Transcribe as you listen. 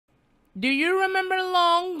Do you remember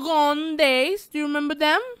long gone days? Do you remember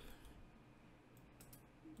them?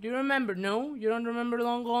 Do you remember? No? You don't remember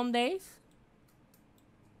long gone days?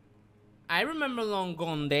 I remember long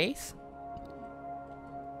gone days.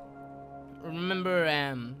 Remember,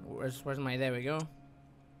 where's my, there we go.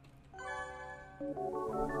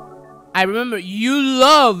 I remember you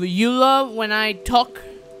love when I talk.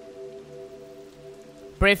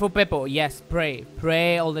 Pray for people. Yes,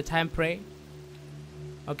 pray all the time, pray.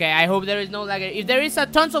 Okay, I hope there is no lag. If there is a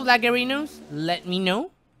tons of laggerinos, let me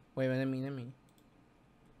know. Wait, let me.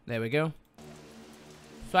 There we go.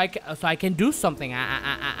 So I can do something.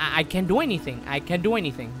 I can do anything. I can do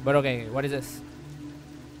anything. But okay, what is this?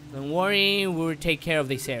 Don't worry, we'll take care of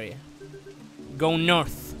this area. Go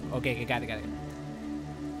north. Okay, got it.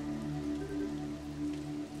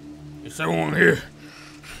 Is everyone here?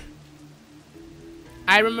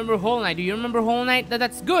 I remember Whole Night. Do you remember Whole Night?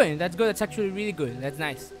 That's good. That's good. That's actually really good. That's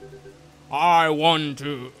nice. I want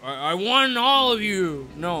all of you.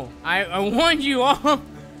 No, I want you all.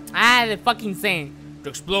 The fucking same. To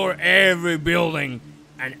explore every building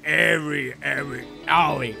and every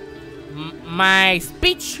alley. My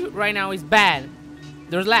speech right now is bad.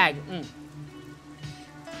 There's lag.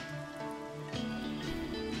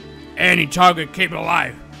 Any target keep it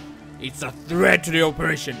alive. It's a threat to the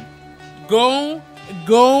operation. Go.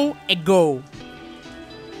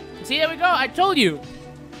 See, there we go. I told you.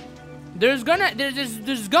 There's gonna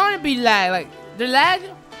be lag. Like the lag.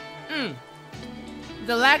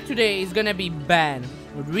 The lag today is gonna be bad.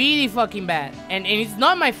 Really fucking bad. And it's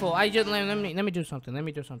not my fault. I just let me do something.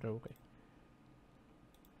 Okay.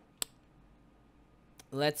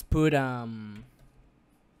 Let's put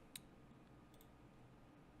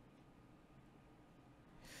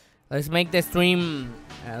let's make the stream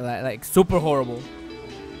like super horrible.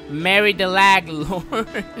 Marry the lag lord.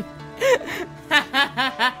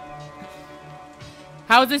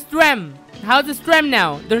 How's the Strem? How's the Strem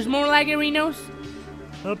now? There's more laggerinos?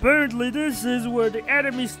 Apparently this is where the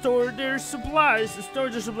enemy store their supplies. The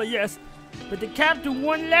storage of supply, yes. But the captain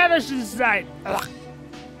won't let us inside. Ugh.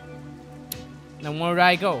 Then where do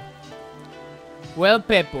I go? Well,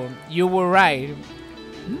 people, you were right.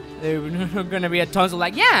 There's gonna be a tons of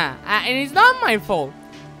like, yeah, and it's not my fault.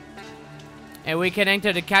 And we can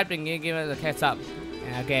enter the captain. Give us a heads up.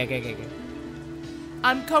 Okay.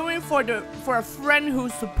 I'm coming for a friend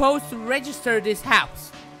who's supposed to register this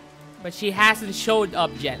house, but she hasn't showed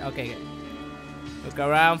up yet. Okay. Look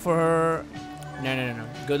around for her. No.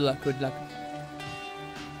 Good luck.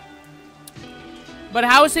 But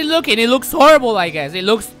how is it looking? It looks horrible, I guess. It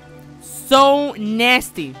looks so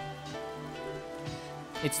nasty.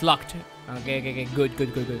 It's locked. Okay. Good.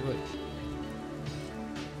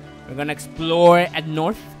 We're gonna explore at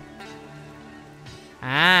north.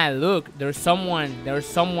 Look, there's someone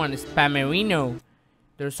spammerino.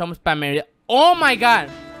 There's some spammerino. Oh my god,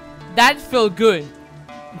 that felt good.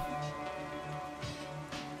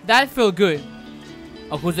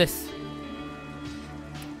 Oh, who's this?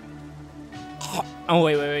 Oh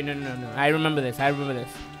wait, no. I remember this.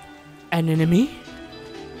 An enemy?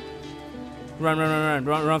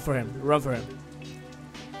 Run for him.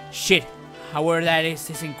 Shit, however that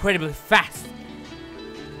is incredibly fast.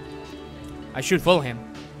 I should follow him.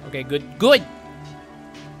 Okay, good.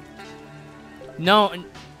 No,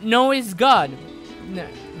 it's God. No,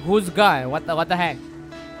 who's God? What the heck?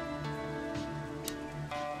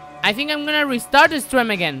 I think I'm gonna restart the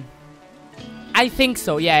stream again. I think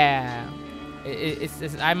so. Yeah.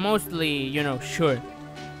 I'm mostly, sure.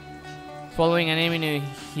 Following an enemy in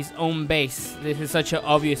his own base. This is such an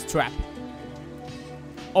obvious trap.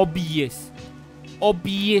 Obvious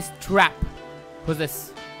trap. Who's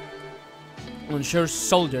this? Unsure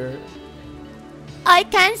soldier. I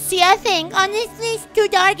can't see a thing. Honestly, it's too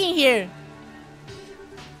dark in here.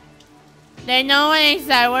 There's no one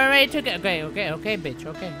inside. We're ready to get. Okay, bitch.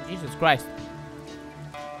 Okay, Jesus Christ.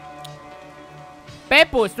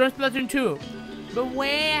 Pepo, stream Splatoon 2. But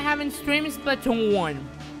wait, I haven't streamed Splatoon 1.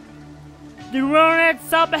 The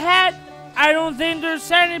ronettes up ahead. I don't think there's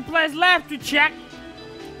any place left to check.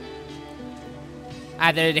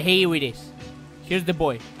 Here it is. Here's the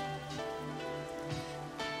boy.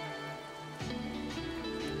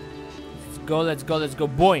 Let's go.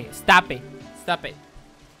 Boy, stop it.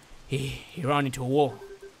 He ran into a wall.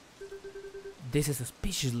 This is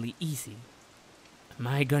suspiciously easy. Am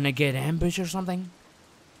I gonna get ambushed or something?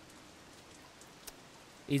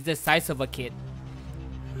 It's the size of a kid.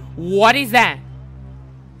 What is that?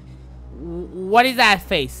 What is that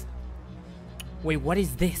face? Wait, what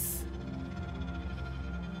is this?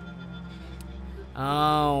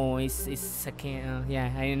 Oh, it's a kid.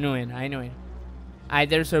 Yeah, I know it. I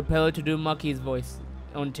dare Sir Pelo to do Monkey's voice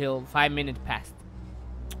until 5 minutes passed.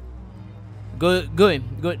 Good.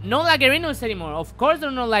 No Lagarinos anymore. Of course there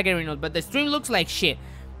are no Lagarinos, but the stream looks like shit.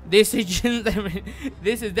 This is just,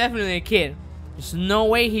 this is definitely a kid. There's no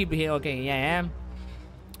way he'd be here. Okay, yeah, I am.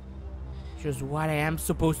 Just what I am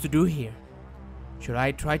supposed to do here. Should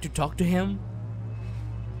I try to talk to him?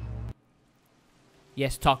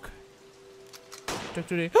 Yes, talk. Talk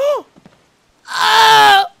to the. Oh!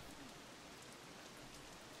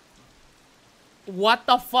 What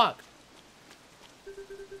the fuck?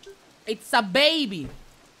 It's a baby.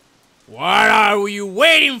 What are you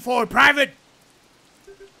waiting for, Private?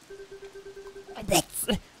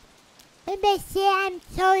 Sir, I'm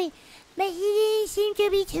sorry, but he didn't seem to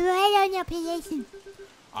be too right on your position.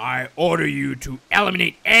 I order you to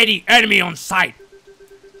eliminate any enemy on sight.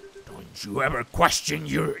 Don't you ever question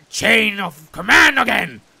your chain of command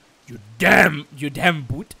again. You damn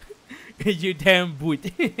boot. You damn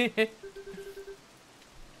boot.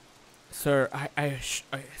 Sir, I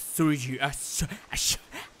assure you, I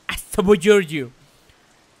subjure you.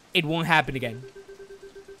 It won't happen again.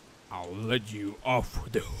 I'll let you off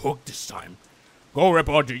the hook this time. Go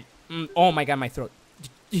report to... Oh my god, my throat.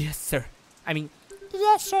 Yes, sir. I mean...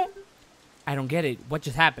 Yes, sir. I don't get it. What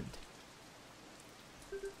just happened?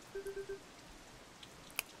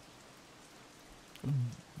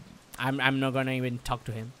 I'm not gonna even talk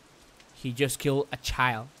to him. He just killed a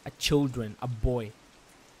child, a boy.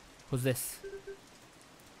 Who's this?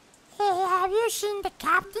 Hey, have you seen the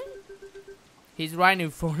captain? He's right in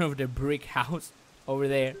front of the brick house over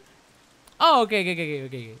there. Oh,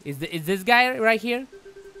 okay. Is this guy right here?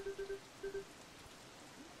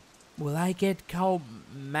 Will I get called?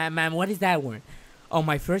 Man, what is that word? Oh,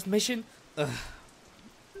 my first mission? Ugh.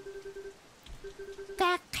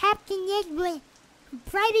 The Captain Edward,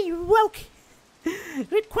 Private Roke,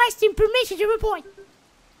 requesting permission to report.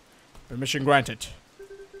 Permission granted.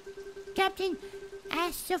 Captain,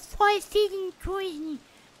 as the 4th season cruising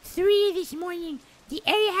 3 this morning, the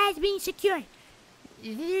area has been secured.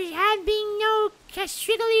 There have been no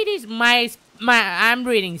casualties. I'm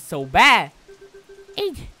reading so bad.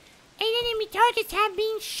 And enemy targets have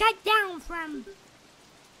been shut down from.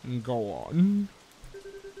 Go on.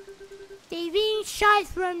 They've been shot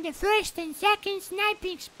from the 1st and 2nd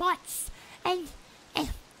sniping spots. And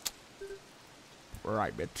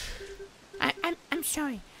Private. I'm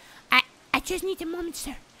sorry. I just need a moment,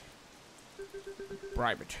 sir.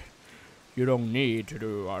 Private. You don't need to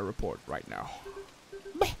do a report right now.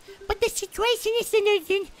 But the situation is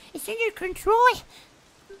under control.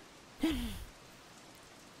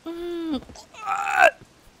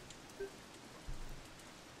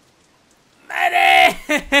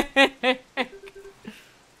 Medic!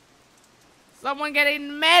 Someone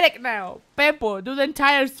getting medic now. Peppo, do the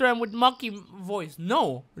entire stream with monkey voice.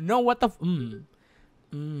 No, what the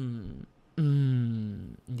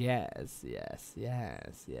Yes.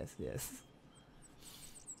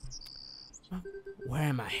 Where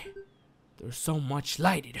am I? There's so much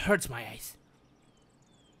light, it hurts my eyes.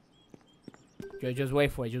 Okay, just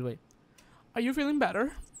wait for it, just wait. Are you feeling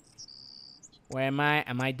better? Where am I?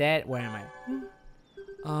 Am I dead? Where am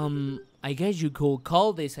I? I guess you could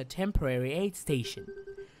call this a temporary aid station.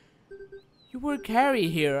 You were carried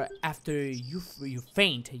here after you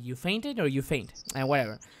faint. You fainted or you faint?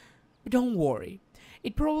 Whatever. But don't worry.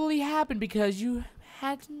 It probably happened because you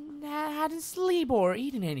hadn't sleep or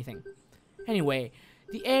eaten anything. Anyway,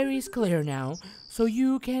 the area is clear now, so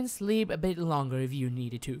you can sleep a bit longer if you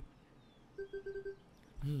needed to.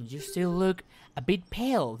 You still look a bit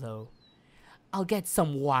pale, though. I'll get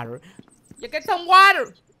some water. You get some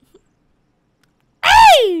water!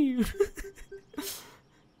 Hey!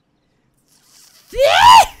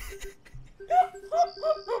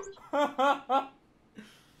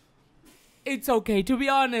 It's okay, to be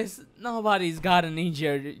honest, nobody's gotten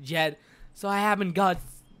injured yet, so I haven't got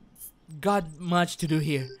much to do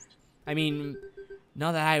here. I mean,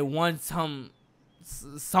 not that I want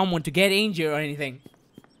someone to get injured or anything.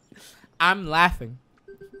 I'm laughing.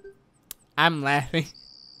 And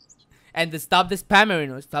to stop the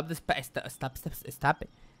spamming, stop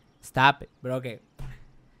it. But okay,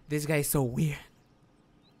 this guy is so weird.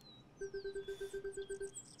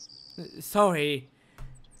 Sorry,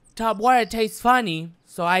 top water tastes funny,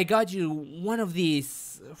 so I got you one of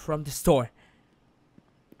these from the store.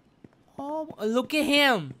 Oh, look at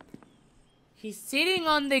him. He's sitting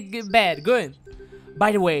on the bed. Good.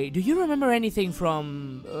 By the way, do you remember anything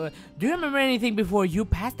from... do you remember anything before you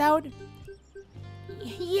passed out?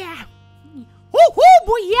 Yeah. Oh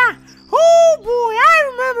boy, yeah. Oh boy, I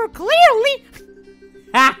remember clearly.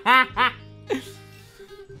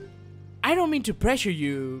 I don't mean to pressure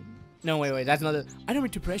you. No, wait, that's not it. I don't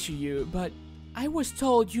mean to pressure you, but I was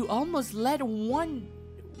told you almost let one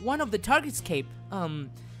of the targets escape.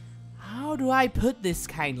 How do I put this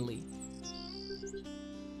kindly?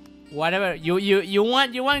 Whatever. You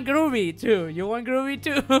want groovy too. You want groovy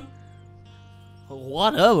too.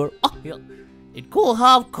 Whatever. Oh, yeah. It could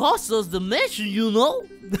have cost us the mission, you know.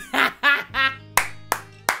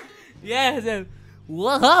 Yes.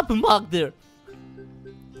 What happened back there?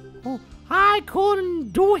 Oh, I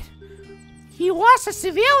couldn't do it. He was a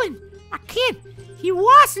civilian, a kid. He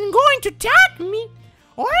wasn't going to attack me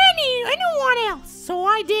or anyone else, so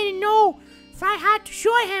I didn't know if I had to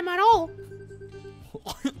shoot him at all.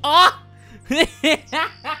 Oh!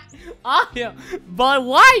 Oh, yeah. But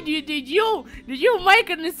why did you make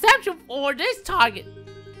an exception for this target?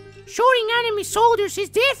 Shooting enemy soldiers is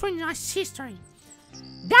different in our history.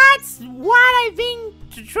 That's what I've been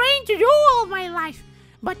trained to do all my life.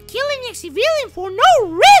 But killing a civilian for no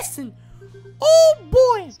reason, oh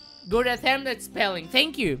boy! Good attempt at spelling.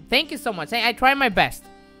 Thank you so much. I tried my best.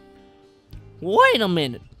 Wait a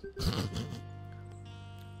minute.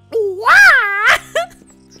 What?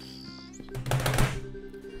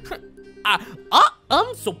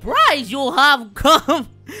 I'm surprised you have come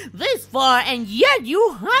this far and yet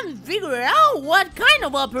you haven't figured out what kind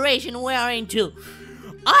of operation we are into.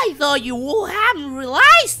 I thought you would have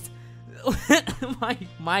realized My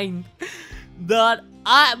mind. that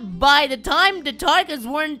by the time the targets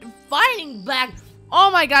weren't fighting back.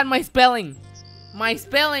 Oh my god, my spelling. My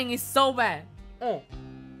spelling is so bad. Oh.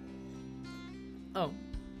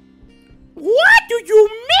 What do you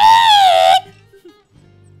mean?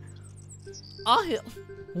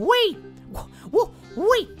 Wait.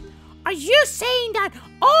 Wait. Are you saying that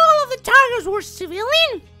all of the targets were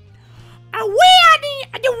civilian? Are we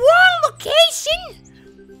at the wrong location?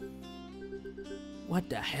 What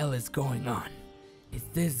the hell is going on? Is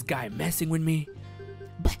this guy messing with me?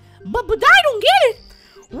 But I don't get it.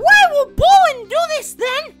 Why would Bullen do this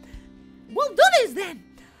then?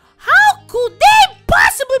 How could they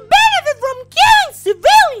possibly benefit from killing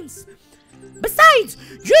civilians? Besides,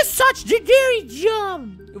 you're such a dirty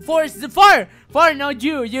job. For not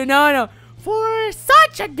you, no. For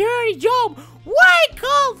such a dirty job, why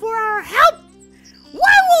call for our help?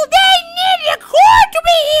 Why will they need the Corps to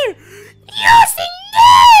be here? Using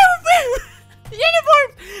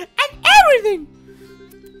uniforms and everything.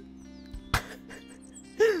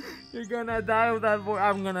 You're gonna die with that voice.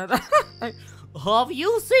 I'm gonna die. Have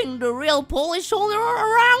you seen the real Polish soldier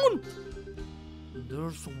around?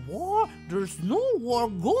 There's war. There's no war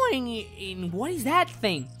going in. What is that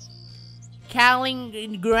thing?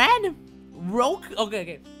 Kaliningrad? Roke?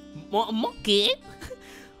 Okay. Monkey.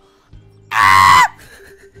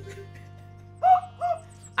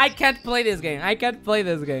 I can't play this game.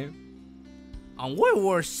 And we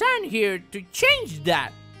were sent here to change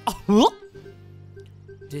that.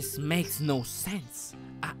 This makes no sense.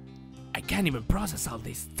 I can't even process all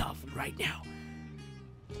this stuff right now.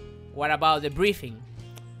 What about the briefing?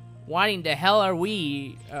 What in the hell are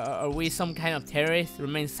we? Are we some kind of terrorist?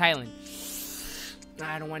 Remain silent.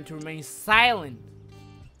 I don't want to remain silent.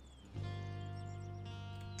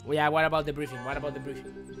 Yeah, what about the briefing?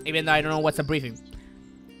 Even though I don't know what's a briefing.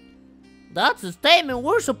 That's a statement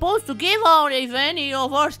we're supposed to give out if any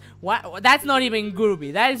of us. What? That's not even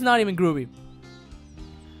groovy. That is not even groovy.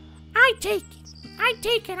 I take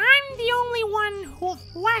it. I'm the only one who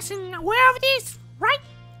wasn't aware of this, right?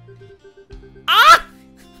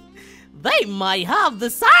 They might have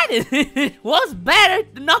decided it was better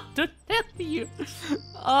not to tell you.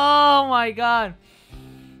 Oh my god.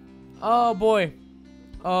 Oh boy.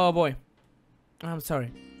 I'm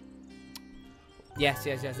sorry. Yes,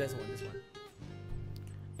 this one.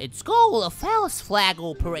 It's called a false flag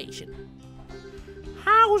operation.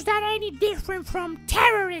 How's that any different from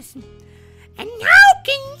terrorism? And how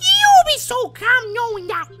can you be so calm knowing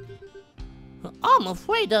that? I'm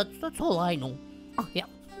afraid that's all I know. Oh, yeah.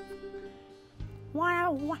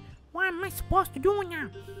 What am I supposed to do now?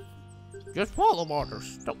 Just follow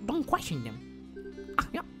orders. Don't question them. Oh,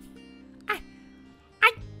 yeah.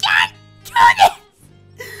 I can't do this!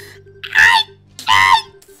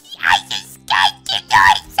 I just can't keep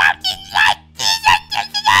doing something like this!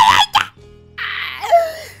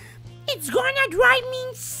 It's gonna drive me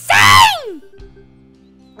insane!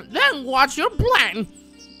 Then what's your plan?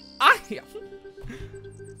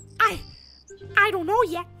 I don't know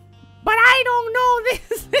yet. But I don't know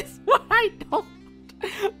this is what I don't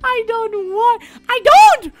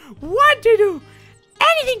want to do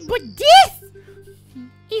anything but this.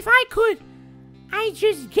 If I could, I'd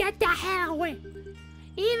just get the hell away.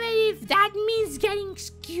 Even if that means getting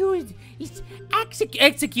skewed, it's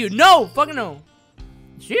Execute. No, fucking no.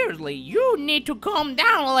 Seriously, you need to calm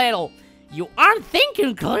down a little. You aren't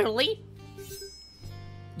thinking clearly.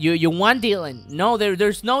 You want Dylan. No,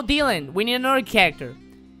 there's no Dylan. We need another character.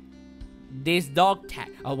 This dog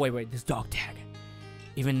tag. Oh, wait. This dog tag.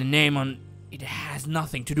 Even the name on it has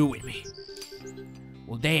nothing to do with me.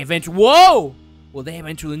 Will they eventually... Whoa! Will they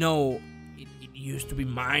eventually know it used to be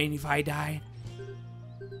mine if I died?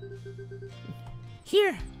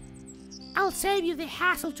 Here, I'll save you the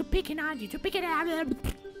hassle to pick it on you, to pick it out.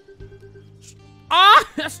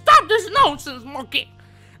 Stop this nonsense, monkey.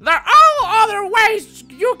 There are all other ways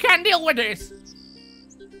you can deal with this.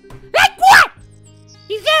 Like what?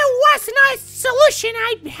 If there was no solution,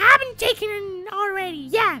 I haven't taken it already.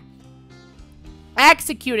 Yeah.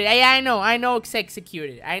 Executed. I know it's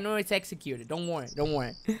executed. I know it's executed. Don't worry.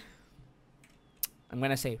 I'm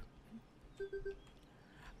gonna save.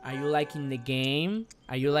 Are you liking the game?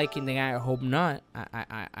 I hope not.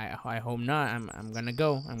 I hope not. I'm gonna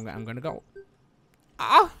go. I'm gonna go.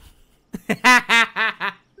 Oh.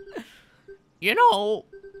 You know,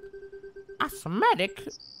 as a medic,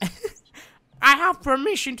 I have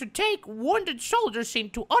permission to take wounded soldiers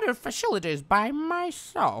into other facilities by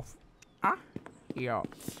myself. Yeah.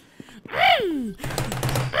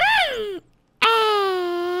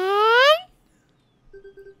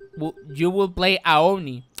 Well, you will play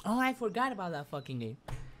Aoni. Oh, I forgot about that fucking game.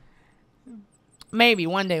 Maybe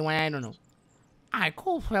one day when I don't know. I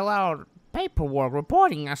could fill out paperwork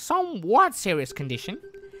reporting a somewhat serious condition.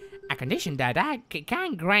 A condition that I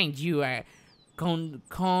can grant you a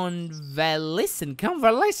convalescent,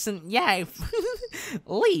 yeah,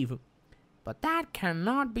 leave. But that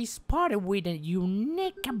cannot be spotted with a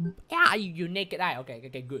unique eye.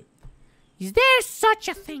 Okay, good. Is there such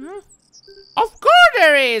a thing? Of course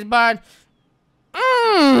there is, but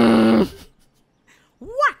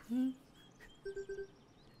what?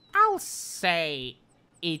 I'll say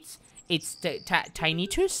it's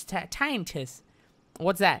tinnitus.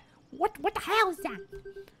 What's that? What the hell is that?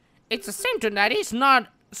 It's a symptom that is not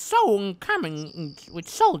so uncommon with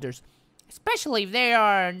soldiers, especially if they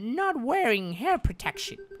are not wearing hair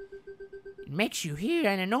protection. It makes you hear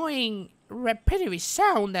an annoying, repetitive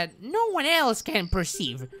sound that no one else can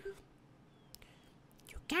perceive.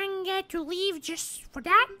 You can get to leave just for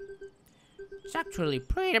that? It's actually a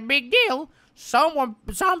pretty big deal. Some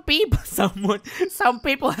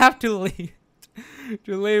people have to leave.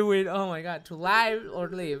 To live with, oh my god, to live or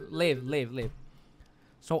live.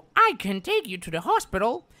 So I can take you to the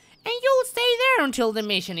hospital and you'll stay there until the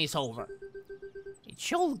mission is over. It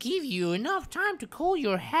should give you enough time to cool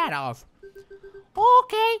your head off.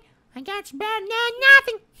 Okay, I got you bad now,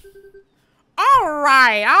 nothing.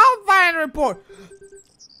 Alright, I'll find a report.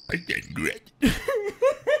 I did great.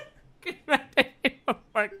 That didn't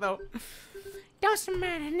work though. Doesn't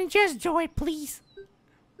matter, just do it, please.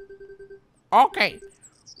 Okay,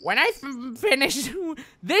 when I finish,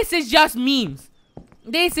 this is just memes.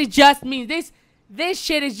 This is just memes. This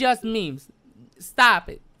shit is just memes. Stop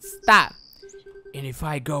it. Stop. And if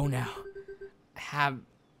I go now, I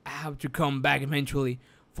have to come back eventually,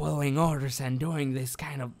 following orders and doing this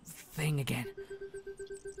kind of thing again.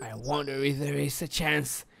 I wonder if there is a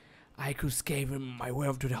chance I could escape my way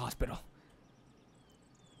up to the hospital.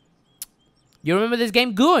 You remember this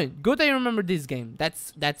game? Good. Good that you remember this game.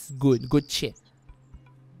 That's good. Good shit.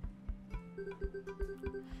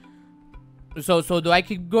 So do I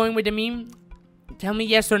keep going with the meme? Tell me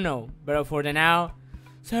yes or no. But for the now,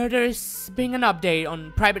 sir, there's been an update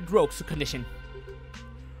on Private Rogue's condition.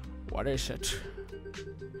 What is it?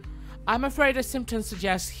 I'm afraid the symptoms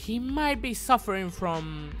suggest he might be suffering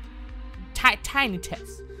from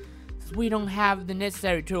tinnitus. We don't have the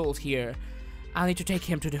necessary tools here. I'll need to take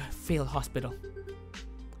him to the field hospital.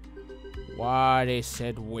 What is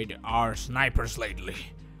it with our snipers lately?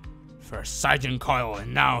 First Sergeant Coyle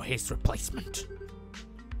and now his replacement.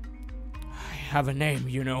 I have a name,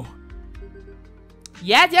 you know.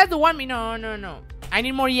 Yes, the one. No. I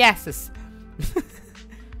need more yeses.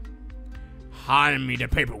 Hand me the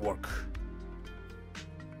paperwork.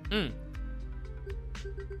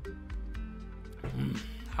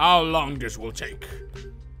 How long this will take?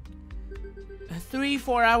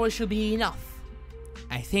 3-4 hours should be enough.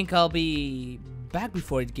 I think I'll be back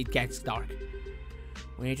before it gets dark.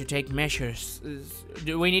 We need to take measures.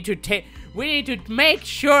 We need to make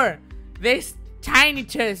sure this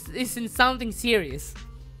tinnitus isn't something serious.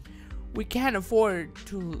 We can't afford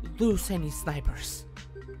to lose any snipers.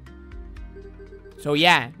 So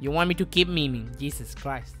yeah, you want me to keep memeing? Jesus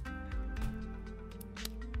Christ.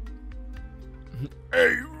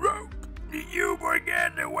 Hey, Rogue, did you bring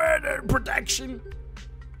get the weather protection?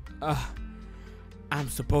 I'm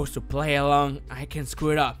supposed to play along. I can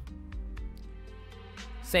screw it up.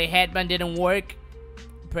 Say headband didn't work.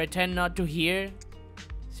 Pretend not to hear.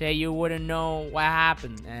 Say you wouldn't know what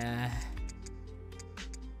happened.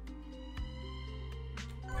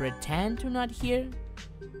 Pretend to not hear.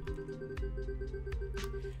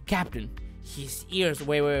 Captain, his ears.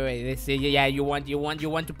 Wait. This, yeah, you want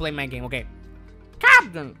to play my game, okay?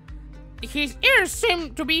 Captain, his ears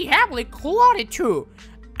seem to be heavily clotted too.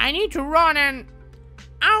 I need to run an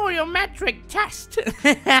audiometric test.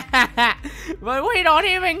 But we don't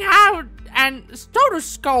even have an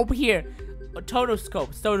stethoscope here. A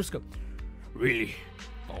stethoscope. Really?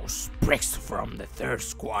 Those pricks from the 3rd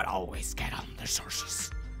squad always get on their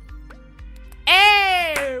sources.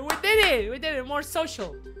 Hey, we did it. More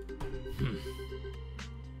social.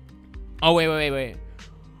 Oh, wait.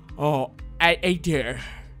 Oh, hey there.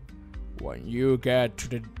 When you get to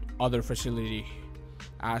the other facility,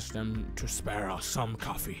 ask them to spare us some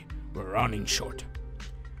coffee. We're running short.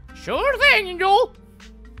 Sure thing, Joel.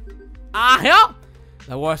 Yeah.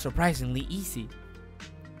 That was surprisingly easy.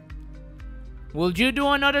 Will you do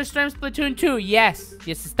another Strem Splatoon 2? Yes.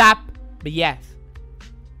 Just stop, but yes.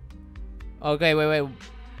 Okay, wait.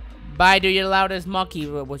 Bye, do your loudest monkey.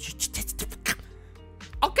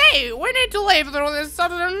 Okay, we need to leave through the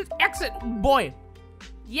southern exit. Boy.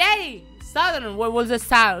 Yay! Southern. What was the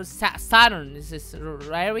southern? Is this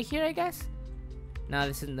right over here, I guess? No,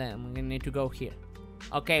 this isn't them. We're gonna need to go here.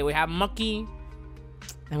 Okay, we have monkey.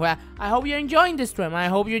 And well, I hope you're enjoying the stream. I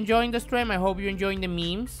hope you're enjoying the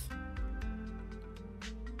memes.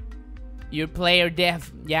 Your player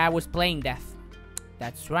deaf. Yeah, I was playing deaf.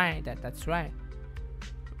 That's right. That's right.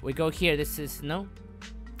 We go here. This is no.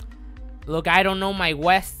 Look, I don't know my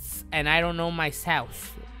wests and I don't know my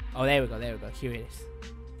souths. Oh, there we go. Here it is.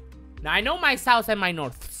 Now I know my souths and my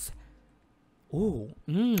norths. Ooh.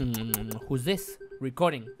 Who's this?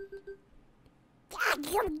 Recording.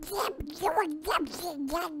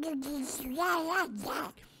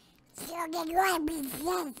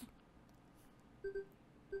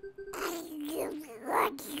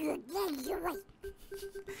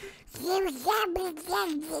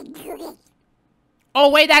 Oh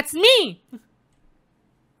wait, that's me!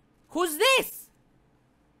 Who's this?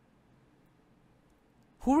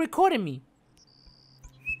 Who recorded me?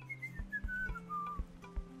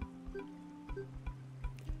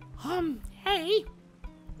 Hey.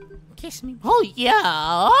 Kiss me. Oh,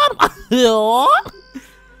 yeah. So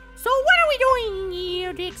what are we doing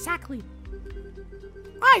here exactly?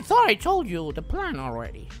 I thought I told you the plan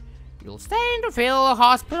already. You'll stay in the field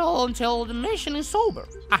hospital until the mission is over.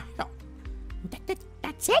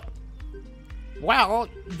 That's it? Well,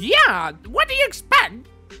 yeah. What do you expect?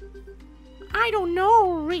 I don't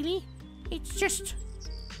know, really. It's just...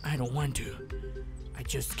 I don't want to. I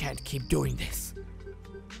just can't keep doing this.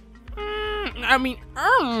 I'm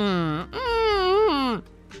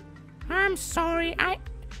sorry.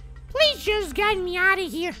 Please just get me out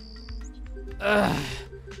of here.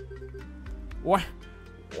 What?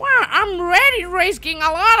 Well, I'm ready risking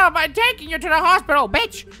a lot by taking you to the hospital,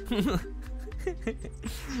 bitch.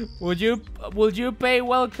 Would you play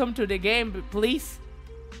Welcome to the Game, please?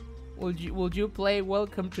 Would you play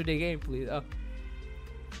Welcome to the Game, please? Oh.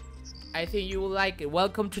 I think you will like it.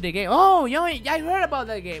 Welcome to the Game. Oh, yo, I heard about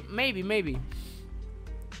that game. Maybe.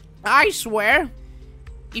 I swear,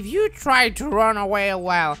 if you try to run away,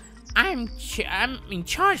 well, I'm in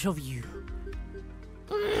charge of you.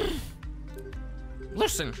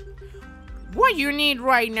 Listen, what you need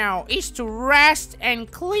right now is to rest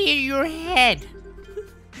and clear your head.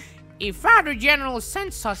 If Father General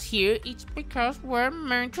sends us here, it's because we're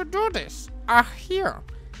meant to do this. Here.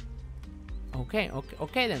 Okay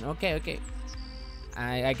then.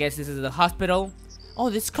 I guess this is the hospital. Oh,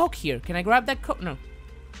 there's Coke here. Can I grab that Coke? No.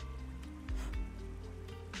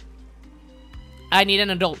 I need an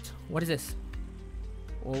adult. What is this?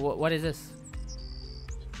 What is this?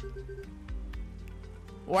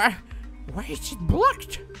 Why is it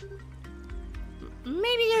blocked?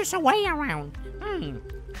 Maybe there's a way around.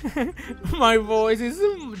 My voice is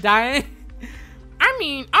dying. I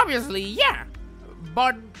mean, obviously, yeah.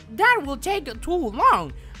 But that will take too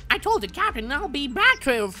long. I told the captain I'll be back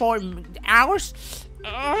to 4 hours.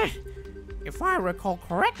 If I recall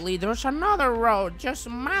correctly, there's another road just a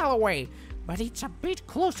mile away. But it's a bit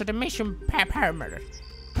close to the mission perimeter.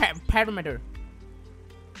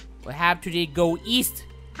 We'll have to go east.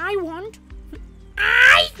 I won't.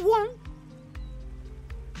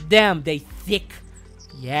 Damn, they thick.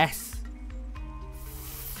 Yes.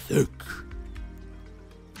 Thick.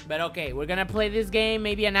 But okay, we're gonna play this game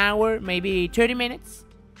maybe an hour, maybe 30 minutes.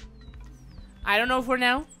 I don't know for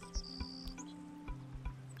now.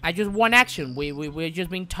 I just want action. We've just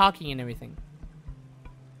been talking and everything.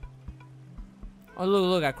 Oh,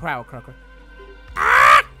 look, a crowd.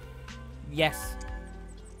 Ah! Yes.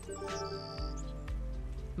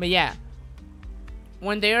 But yeah.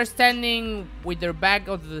 When they are standing with their back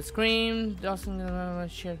of the screen, doesn't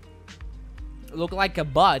shit look like a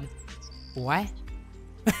bud. What?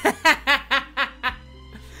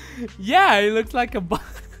 Yeah, it looks like a bud.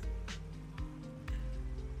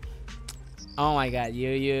 Oh my god,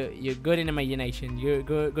 you're good in imagination. You're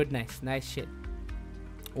good, nice shit.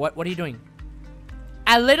 What are you doing?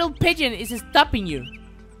 A little pigeon is stopping you.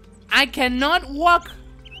 I cannot walk.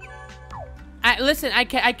 Listen, I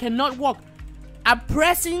cannot walk. I'm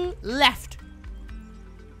pressing left.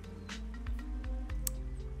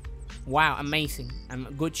 Wow, amazing.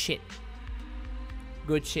 Good shit.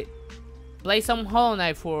 Good shit. Play some Hollow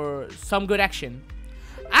Knight for some good action.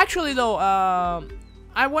 Actually though,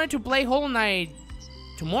 I wanted to play Hollow Knight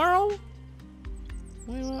tomorrow.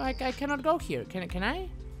 Well, I cannot go here. Can I?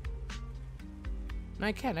 No,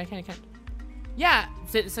 I can't. Yeah,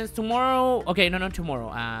 since tomorrow. Okay, no, not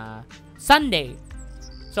tomorrow. Sunday.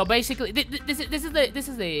 So basically, this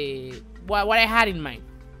is the what I had in mind.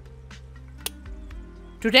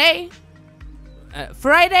 Today,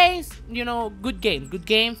 Fridays, you know, good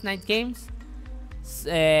games, nice games.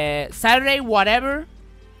 Saturday, whatever,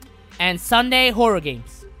 and Sunday, horror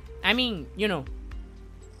games. I mean, you know.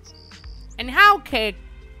 And how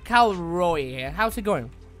Calroy, how's it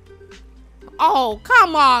going? Oh,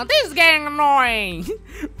 come on, this is getting annoying.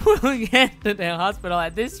 We'll get to the hospital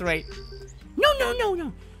at this rate.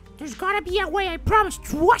 No. There's gotta be a way, I promise.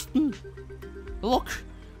 Trust me. Look,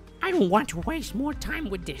 I don't want to waste more time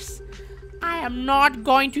with this. I am not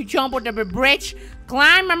going to jump over the bridge,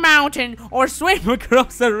 climb a mountain, or swim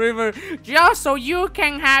across a river just so you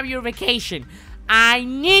can have your vacation. I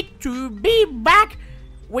need to be back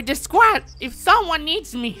with the squad if someone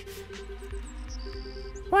needs me.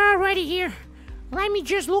 We're already here. Let me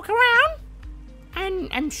just look around. And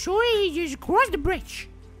I'm sure he just crossed the bridge.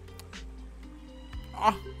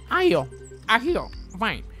 Ahio.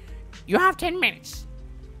 Fine. You have 10 minutes.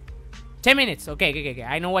 10 minutes. Okay.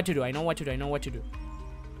 I know what to do.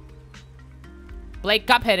 Play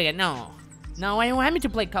Cuphead again. No, I don't want me to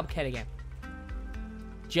play Cuphead again.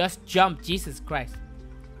 Just jump. Jesus Christ.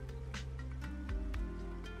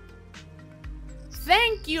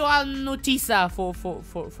 Thank you, Al Notisa,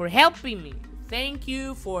 for helping me. Thank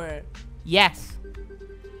you for... Yes.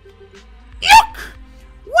 Look!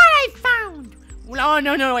 What I found! Oh,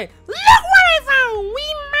 no, wait. Look what I found!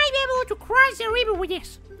 We might be able to cross the river with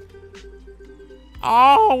this.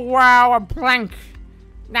 Oh, wow, a plank.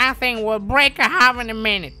 That thing will break a half in a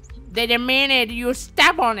minute. The minute you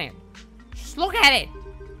step on it. Just look at it.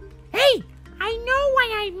 Hey, I know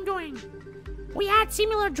what I'm doing. We had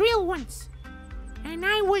similar drill once. And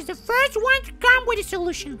I was the first one to come with a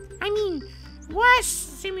solution. I mean, was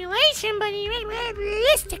simulation, but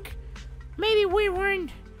realistic. Maybe we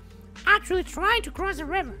weren't actually trying to cross the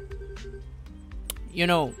river. You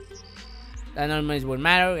know, that normally would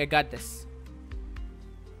matter. I got this.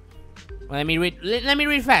 Well, let me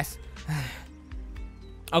read fast.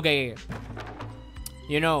 Okay.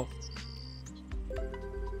 You know,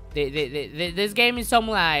 this game is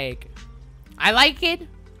something like, I like it.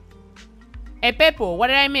 Hey Pepo, what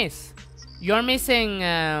did I miss? You're missing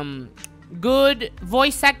good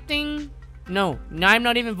voice acting. No, I'm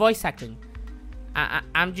not even voice acting.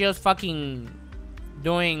 I'm just fucking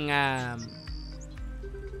doing a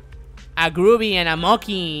groovy and a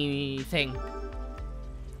mocky thing.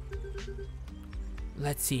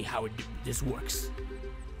 Let's see how this works.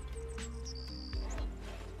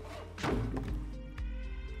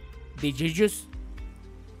 Did you just...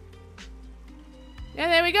 Yeah,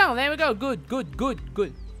 there we go. Good.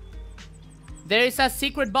 There is a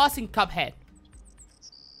secret boss in Cuphead.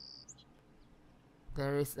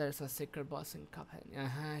 There's a secret boss in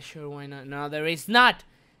Cuphead. Sure, why not? No, there is not.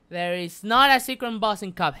 There is not a secret boss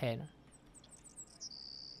in Cuphead.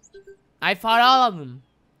 I fought all of them.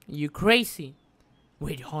 You crazy.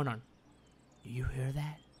 Wait, hold on. Do you hear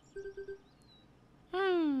that?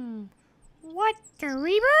 What, the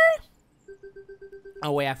river?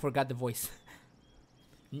 Oh wait, I forgot the voice.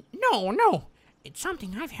 No. It's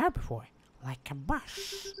something I've heard before. Like a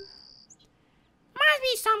bus. Must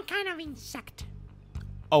be some kind of insect.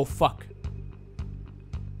 Oh fuck.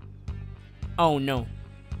 Oh no.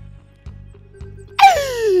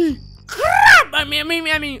 Crap! I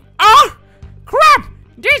mean, oh! Crap!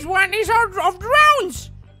 This one is out of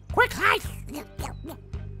drones! Quick, hide!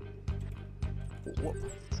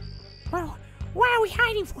 Well, what are we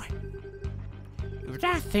hiding for? If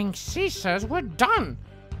that thing sees us, we're done.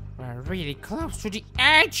 We're really close to the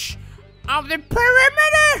edge of the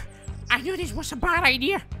perimeter. I knew this was a bad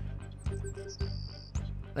idea.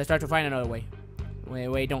 Let's try to find another way.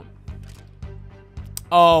 Wait, don't.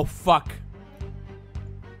 Oh, fuck.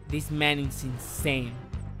 This man is insane.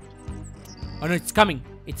 Oh no, it's coming.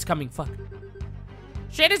 It's coming, fuck.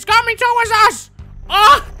 Shit is coming towards us.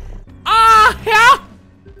 Yeah.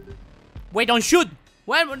 Wait, don't shoot.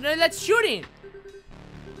 Well, let's shoot it.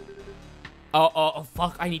 Oh,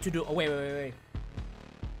 fuck. I need to do. Oh, wait.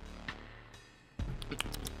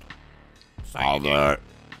 Soldier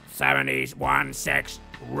 7016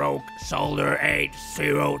 Rogue Soldier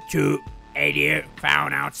 80280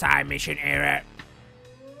 found outside mission area.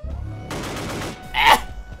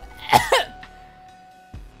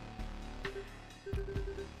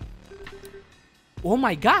 Oh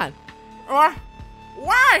my god. Why?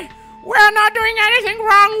 We're not doing anything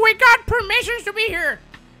wrong. We got permissions to be here.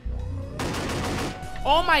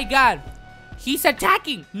 Oh my god. He's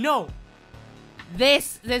attacking. No.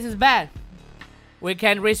 This is bad. We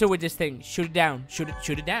can't wrestle with this thing. Shoot it down. Shoot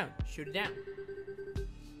it down.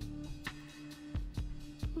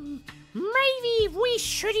 Maybe if we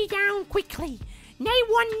shoot it down quickly, they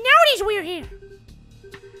won't notice we're here.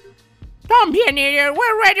 Don't be an idiot.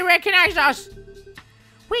 We're ready to recognize us.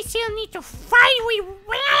 We still need to fight. We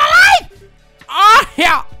win alive. Oh,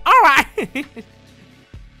 yeah. All right.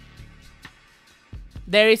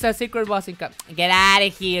 There is a secret boss in camp. Get out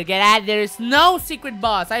of here. Get out. There is no secret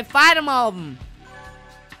boss. I fight them all of them.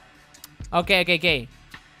 Okay.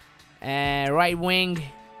 Right wing.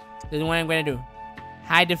 This is what I'm gonna do.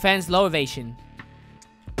 High defense, low evasion.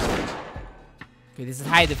 Okay, this is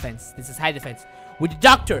high defense. With the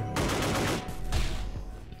doctor.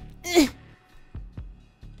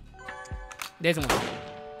 There's one.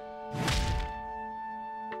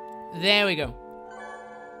 There we go.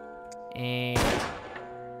 And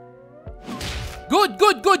good.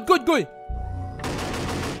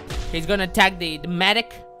 He's gonna attack the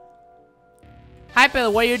medic. Hi,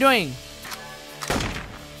 Pelo, what are you doing?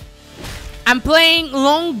 I'm playing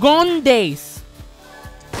Long Gone Days.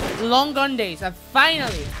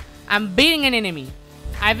 Finally, I'm beating an enemy.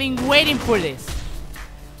 I've been waiting for this.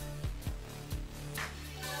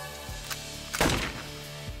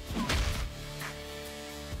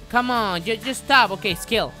 Come on, just stop. Okay,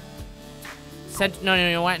 skill.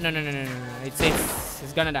 No, what? No.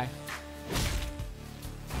 It's gonna die.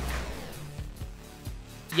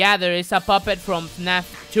 Yeah, there is a puppet from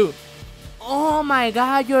FNAF 2. Oh my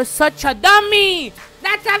god, you're such a dummy!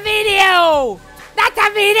 That's a video! That's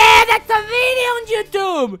a video on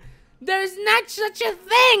YouTube! There's not such a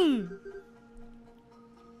thing!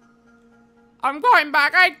 I'm going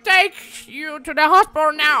back. I take you to the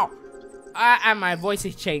hospital now. My voice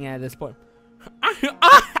is changing at this point.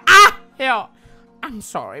 Yeah. I'm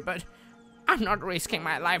sorry, but I'm not risking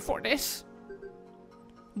my life for this.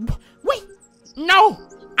 Wait! No!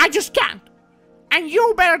 I just can't! And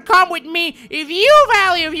you better come with me if you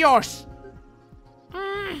value yours!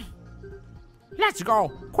 Let's go,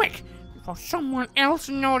 quick, before someone else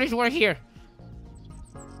notices we're here.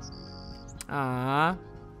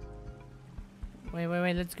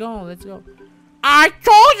 Wait, let's go. I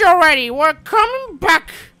told you already, we're coming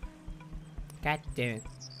back! God damn it.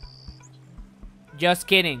 Just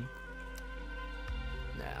kidding.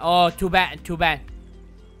 Oh, too bad.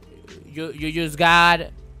 You just got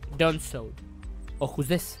done so. Oh, who's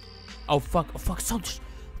this? Oh, fuck, soldiers.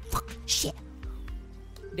 Fuck, shit.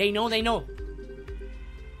 They know.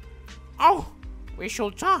 Oh, we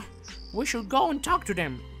should talk. We should go and talk to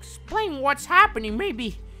them. Explain what's happening.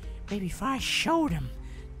 Maybe if I show them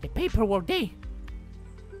the paperwork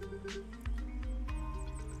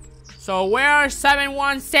So where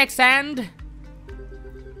 716 and?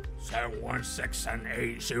 716 and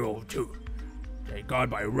 802. They got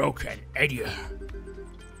by Roke and Eddie.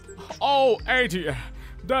 Oh, Eddie,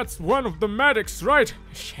 that's one of the medics, right?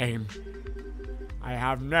 Shame. I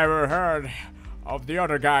have never heard of the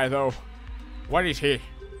other guy, though. What is he?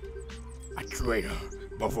 A traitor,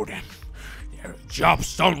 both of them. Their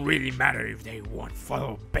jobs don't really matter if they won't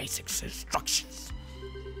follow basic instructions.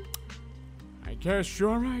 I guess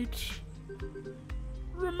you're right.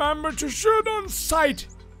 Remember to shoot on sight.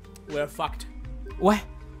 We're fucked. What?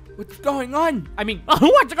 What's going on? I mean,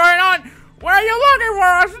 what's going on? Where are you looking for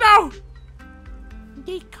us now?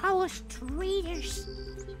 They call us traitors.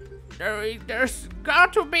 There's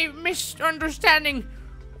got to be misunderstanding.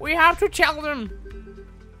 We have to tell them.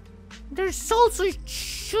 There's also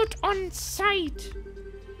shoot on sight.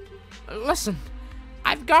 Listen,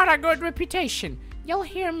 I've got a good reputation. You'll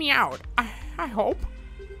hear me out. I hope.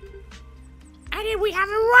 And then we have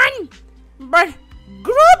a run. But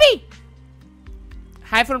Groovy.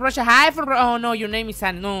 Hi from Russia. Hi from Oh no, your name is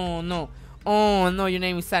Santa. No, no. Oh no, your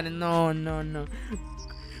name is Santa. No, no, no.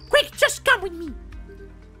 Quick, just come with me.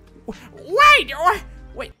 Wait.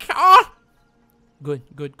 Wait. Oh. Good.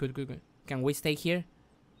 Can we stay here?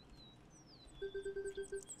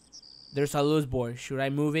 There's a loose board. Should I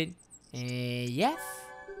move it? Yes.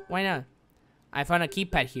 Why not? I found a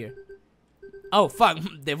keypad here. Oh fuck,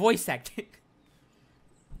 the voice acting.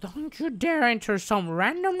 Don't you dare enter some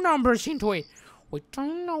random numbers into it. We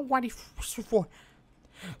don't know what it's for.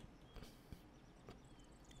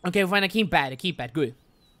 Okay, we find a keypad, good.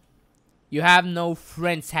 You have no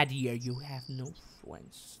friends, Hadir. You have no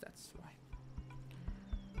friends, that's right.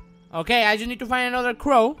 Okay, I just need to find another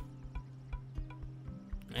crow.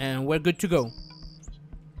 And we're good to go.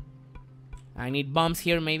 I need bombs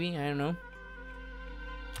here, maybe, I don't know.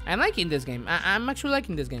 I'm liking this game. I'm actually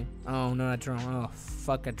liking this game. Oh, no, a drone. Oh,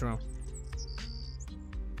 fuck a drone.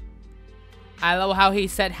 I love how he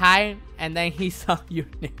said hi, and then he saw your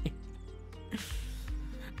name.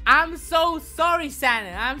 I'm so sorry,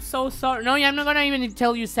 Santa. I'm so sorry. No, I'm not gonna even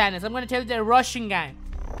tell you Santa. I'm gonna tell the Russian guy.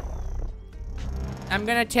 I'm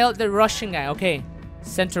gonna tell the Russian guy. Okay.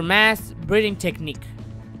 Center mass, breathing technique.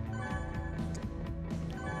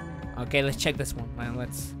 Okay, let's check this one. Man,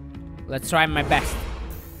 let's try my best.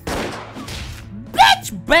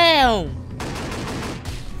 Bitch, bam!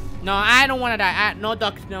 No, I don't wanna die. No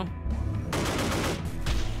ducks, no.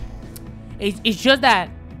 It's just that.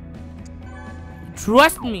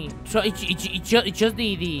 Trust me. It's just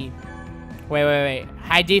the. Wait.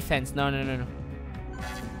 High defense. No.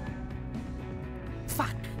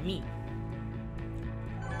 Fuck me.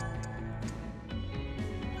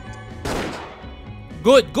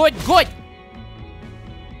 Good.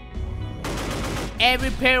 Every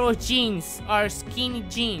pair of jeans are skinny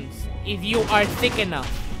jeans if you are thick enough.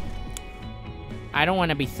 I don't want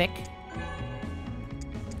to be thick.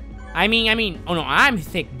 I mean, oh no, I'm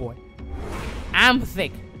thick, boy. I'm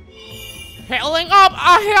thick. Healing up,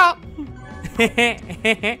 help!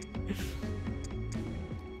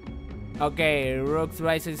 Okay, Rogue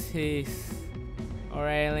rises his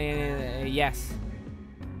Aurelian, yes.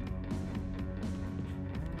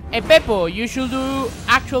 Hey, Peppo, you should do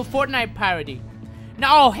actual Fortnite parody.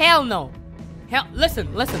 No, hell no. Listen.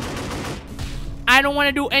 I don't want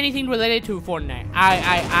to do anything related to Fortnite.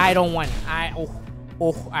 I don't want it.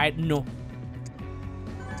 No.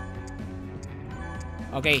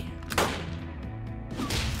 Okay.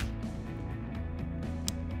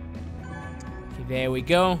 There we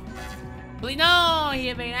go. Please, no, Are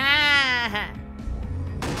you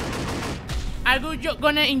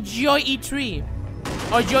gonna enjoy E3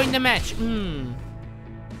 or join the match?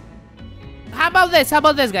 How about this,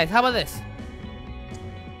 guys? How about this?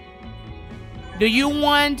 Do you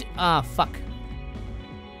want? Fuck.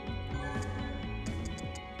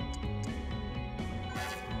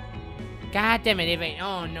 God damn it,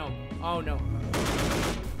 oh no.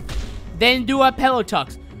 Then do a pillow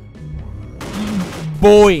talks.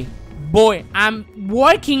 Boy, I'm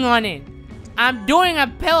working on it. I'm doing a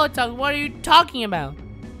pillow talk. What are you talking about?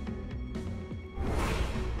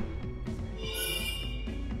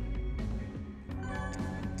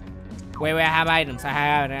 Wait, I have items.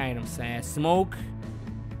 Smoke.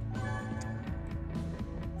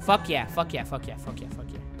 Fuck yeah.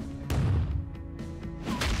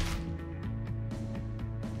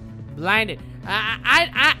 Blinded.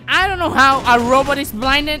 I don't know how a robot is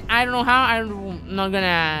blinded. I don't know how.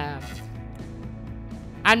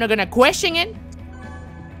 I'm not gonna question it.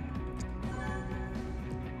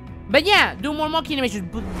 But yeah, do more monkey animations.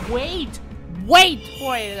 But wait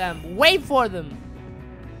for them.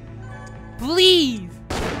 Please.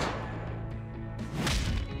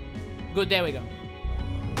 Good, there we go.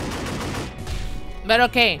 But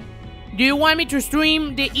okay, do you want me to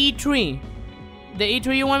stream the E3? The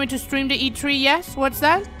E3, you want me to stream the E3? Yes? What's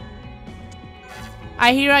that?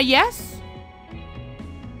 I hear a yes?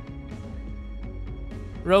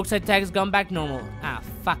 Rogue's attacks gone back normal. Ah,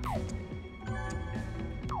 fuck.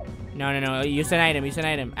 No. Use an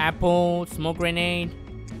item. Apple, smoke grenade.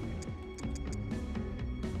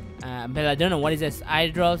 But I don't know. What is this? Eye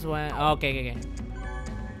drops. Oh, okay.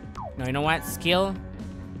 No, you know what? Skill.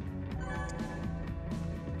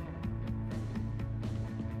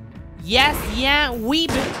 Yes, yeah, weeb.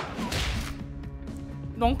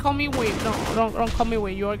 Don't call me weeb. No, don't call me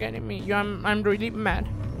weeb. You are getting me. I'm really mad.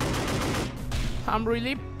 I'm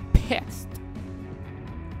really pissed.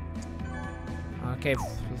 Okay,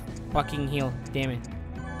 fucking heal. Damn it.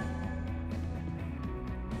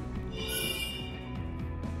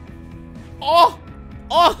 Oh!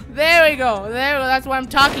 Oh! There we go. There we go. That's what I'm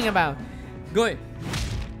talking about. Good.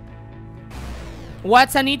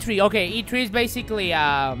 What's an E3? Okay, E3 is basically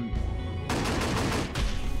a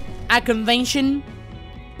convention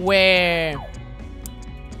where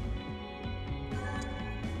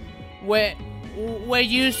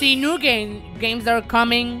you see new games that are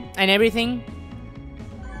coming and everything,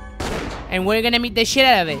 and we're gonna meet the shit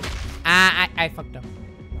out of it. I fucked up.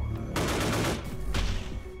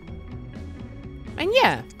 And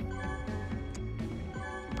yeah.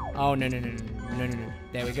 Oh no.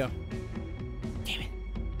 There we go. Damn it.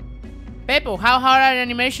 People, how hard are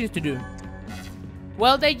animations to do?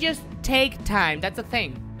 Well, they just take time. That's a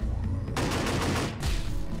thing.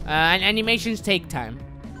 And animations take time.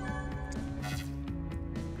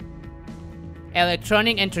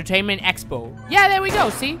 Electronic Entertainment Expo. Yeah, there we go.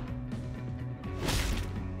 See?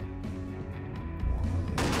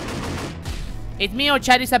 It's me or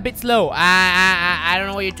chat is a bit slow. I don't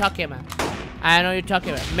know what you're talking about. I don't know what you're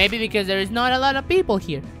talking about. Maybe because there is not a lot of people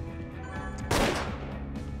here.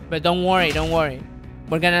 But don't worry, don't worry.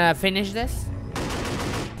 We're gonna finish this.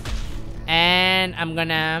 And I'm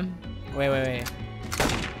gonna... Wait.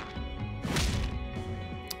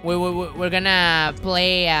 We're gonna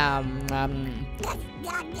play,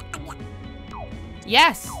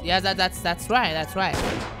 Yes, that's right.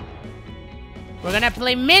 We're gonna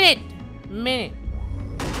play Minute.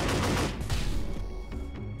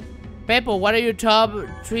 Pepo, what are your top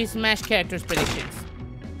 3 Smash characters predictions?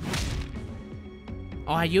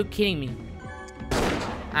 Oh, are you kidding me?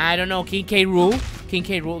 I don't know. King K. Rool.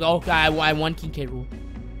 Oh, I want King K. Rool.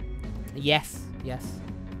 Yes.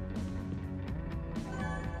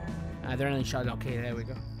 Adrenaline shot. Okay, there we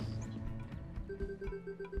go.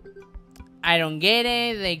 I don't get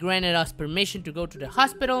it. They granted us permission to go to the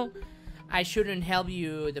hospital. I shouldn't help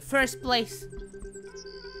you in the first place.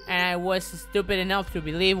 And I was stupid enough to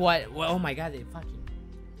believe what... Well, oh my god, they fucking...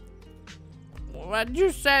 What you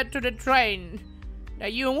said to the train.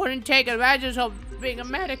 That you wouldn't take advantage of being a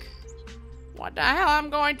medic. What the hell I'm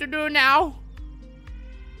going to do now?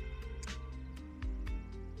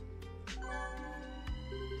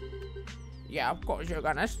 Yeah, of course you're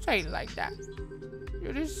gonna say like that.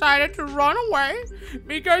 You decided to run away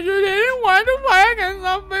because you didn't want to fight against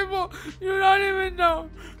some people you don't even know.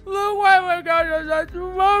 Look why we got us at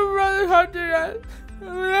your mom brother hunting us.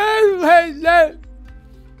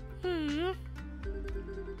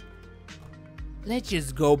 Let's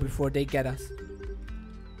just go before they get us.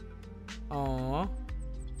 Aww.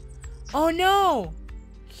 Oh no!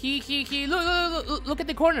 He look at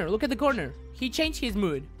the corner. He changed his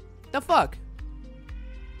mood. The fuck?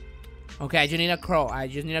 Okay, I just need a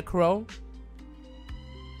crow.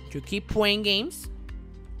 To keep playing games.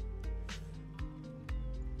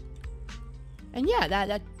 And yeah,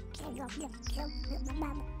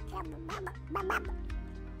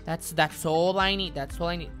 that's all I need.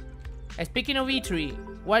 Speaking of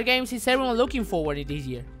E3, what games is everyone looking forward to this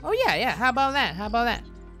year? Oh yeah. How about that?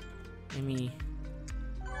 Let me...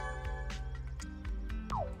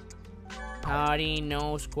 Party,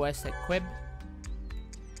 nose, quest, equip.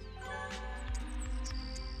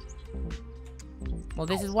 Well,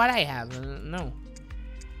 this is what I have. No.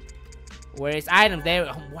 Where is items? There.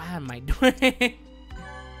 Oh, what am I doing?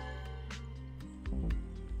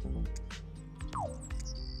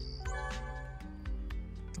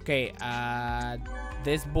 Okay.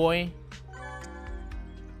 This boy,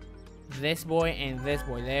 and this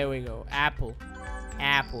boy. There we go. Apple.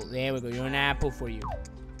 There we go. You're an apple for you.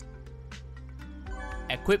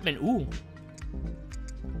 Equipment. Ooh.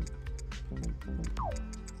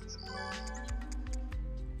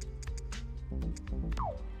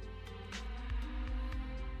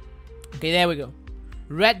 Okay, there we go.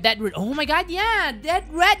 Red Dead. Oh my god, yeah!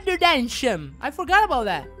 Red Redemption. I forgot about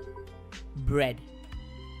that. Bread.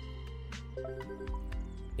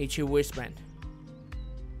 It's your wristband.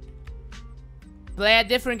 Play a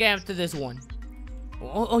different game after this one.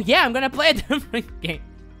 Oh yeah, I'm gonna play a different game.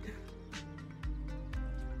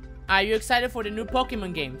 Are you excited for the new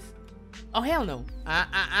Pokemon games? Oh hell no.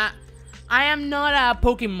 I am not a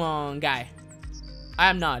Pokemon guy. I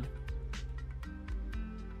am not.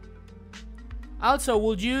 Also,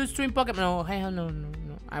 would you stream Pokemon? No, hell no.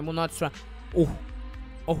 I will not stream.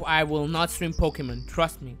 Oh, I will not stream Pokemon.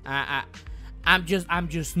 Trust me. I'm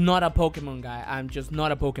just not a Pokemon guy. I'm just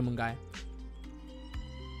not a Pokemon guy.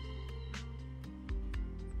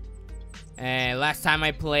 Last time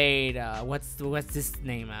I played, what's this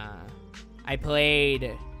name? I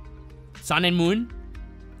played Sun and Moon,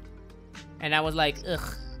 and I was like,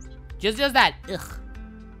 ugh, just that, ugh.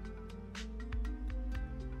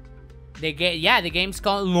 The game's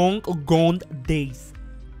called Long Gone Days.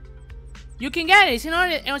 You can get it.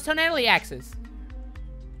 It's on early access.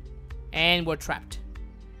 And we're trapped.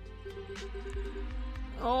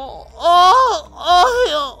 Oh,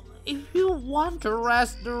 if you want to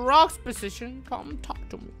rest the rocks position, come talk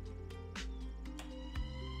to me.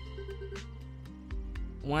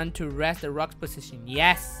 Want to rest the rocks position?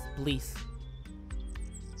 Yes, please.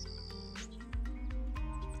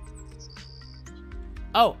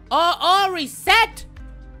 Oh, reset!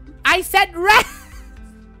 I said rest!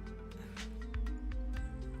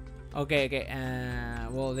 Okay,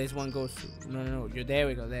 well, this one goes, no, there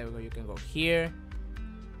we go, you can go here.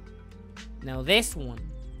 Now this one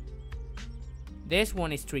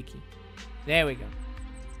is tricky. There we go.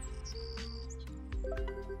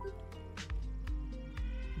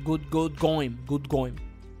 Good going.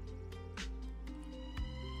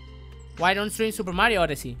 Why don't stream Super Mario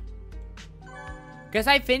Odyssey? Because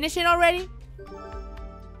I finished it already?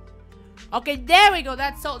 Okay, there we go.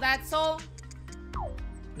 That's all.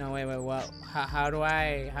 No, wait. Well, how do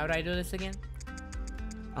I do this again?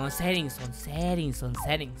 On settings.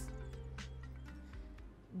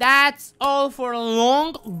 That's all for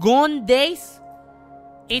Long Gone Days.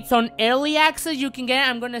 It's on early access. You can get it.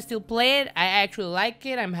 I'm gonna still play it. I actually like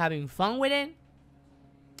it. I'm having fun with it.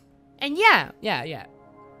 And yeah.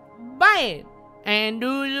 Buy it and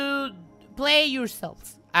do play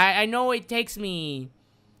yourselves. I know it takes me.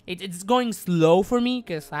 It's going slow for me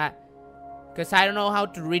because I don't know how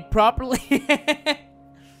to read properly.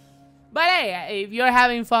 But hey, if you're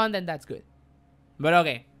having fun, then that's good. But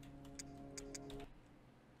okay.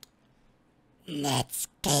 Next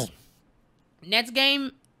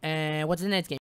game. What's the next game?